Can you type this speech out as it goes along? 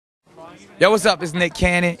Yo, what's up? It's Nick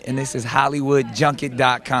Cannon, and this is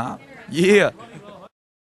HollywoodJunket.com. Yeah.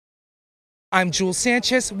 I'm Jules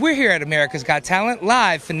Sanchez. We're here at America's Got Talent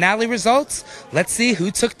live finale results. Let's see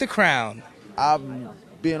who took the crown. I've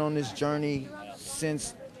been on this journey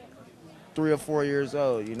since 3 or 4 years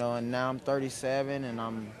old, you know, and now I'm 37 and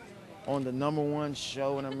I'm on the #1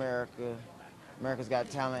 show in America, America's Got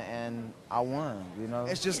Talent, and I won, you know.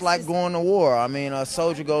 It's just like going to war. I mean, a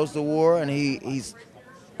soldier goes to war and he's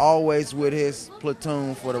always with his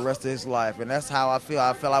platoon for the rest of his life, and that's how I feel.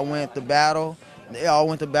 I feel I went to battle. They all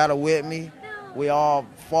went to battle with me. We all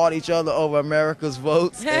fought each other over America's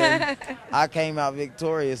votes, and I came out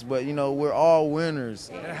victorious. But, you know, we're all winners.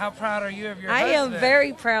 And how proud are you of your I husband? am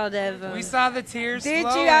very proud of him. We saw the tears Did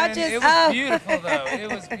flowing. you? It was beautiful, though. It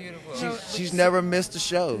was beautiful. She's never missed a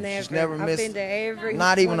show. Never. She's never I've missed, been to every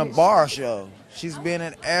not even a one. bar show. She's been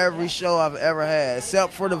in every show I've ever had,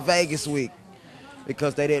 except for the Vegas week,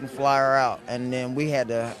 because they didn't fly her out, and then we had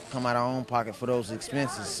to come out of our own pocket for those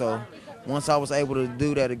expenses. So once I was able to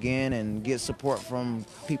do that again and get support from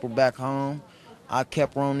people back home, I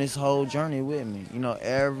kept her on this whole journey with me, you know,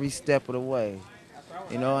 every step of the way.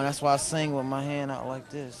 You know, and that's why I sing with my hand out like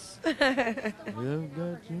this.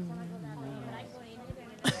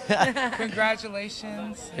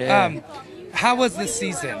 Congratulations. Yeah. How was this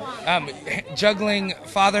season? Juggling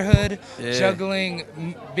fatherhood, Yeah.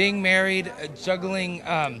 juggling being married, juggling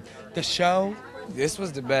the show. This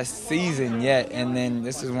was the best season yet, and then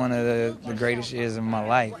this is one of the greatest years of my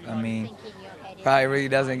life. I mean, probably really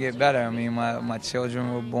doesn't get better. I mean, my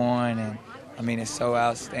children were born, and I mean, it's so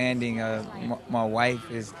outstanding. My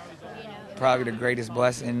wife is probably the greatest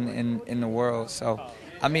blessing in the world. So,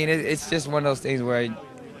 I mean, it's just one of those things where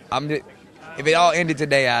if it all ended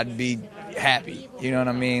today, I'd be happy. You know what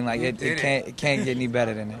I mean? Like it can't get any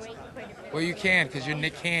better than this. Well, you can, because you're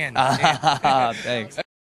Nick Cannon. Thanks.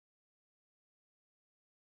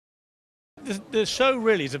 The show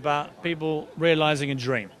really is about people realizing a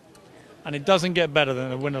dream. And it doesn't get better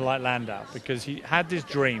than a winner like Landau, because he had this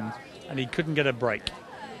dream and he couldn't get a break.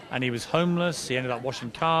 And he was homeless, he ended up washing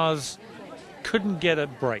cars, couldn't get a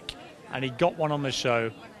break. And he got one on the show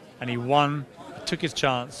and he won, took his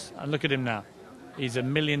chance, and look at him now. He's $1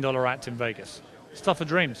 million act in Vegas. Stuff for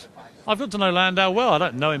dreams. I've got to know Landau well. I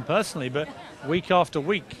don't know him personally, but week after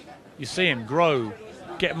week, you see him grow,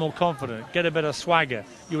 get more confident, get a better swagger.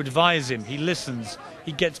 You advise him, he listens,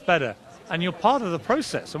 he gets better, and you're part of the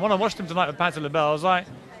process. And when I watched him tonight with Patti LaBelle, I was like,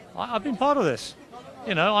 I've been part of this.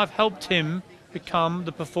 You know, I've helped him become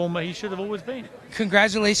the performer he should have always been.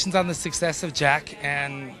 Congratulations on the success of Jack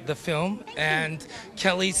and the film, and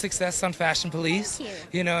Kelly's success on Fashion Police. Thank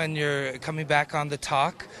you. You know, and you're coming back on The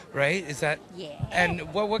Talk, right? Is that? Yeah.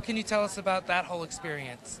 And what can you tell us about that whole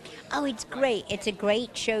experience? Oh, it's great. It's a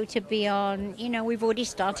great show to be on. You know, we've already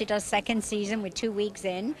started our second season. We're 2 weeks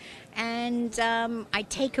in. And I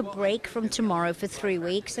take a break from tomorrow for 3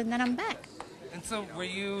 weeks, and then I'm back. And so, were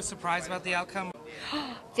you surprised about the outcome?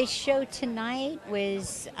 This show tonight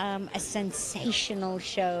was a sensational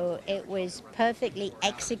show. It was perfectly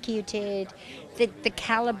executed. The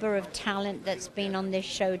caliber of talent that's been on this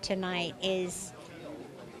show tonight is...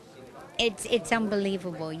 It's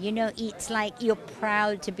unbelievable. You know, it's like you're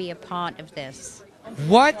proud to be a part of this.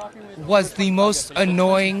 What was the most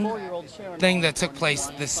annoying thing that took place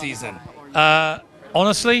this season?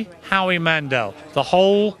 Honestly, Howie Mandel. The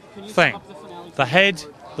whole thing. The head,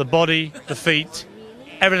 the body, the feet,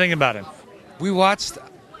 everything about him. We watched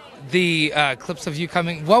the clips of you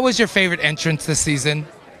coming. What was your favorite entrance this season?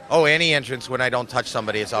 Oh, any entrance when I don't touch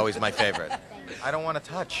somebody is always my favorite. I don't want to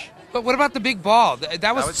touch. But what about the big ball?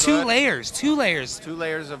 That was two good. layers. 2 layers. 2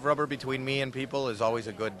 layers of rubber between me and people is always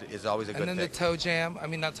a good And then thing. the toe jam. I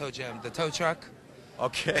mean, not toe jam. The tow truck.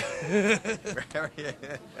 Okay.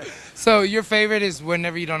 So your favorite is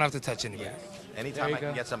whenever you don't have to touch anybody. Anytime I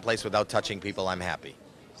can get someplace without touching people, I'm happy.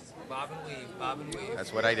 Bob and weave. Bob and weave.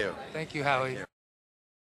 That's what I do. Thank you, Howie.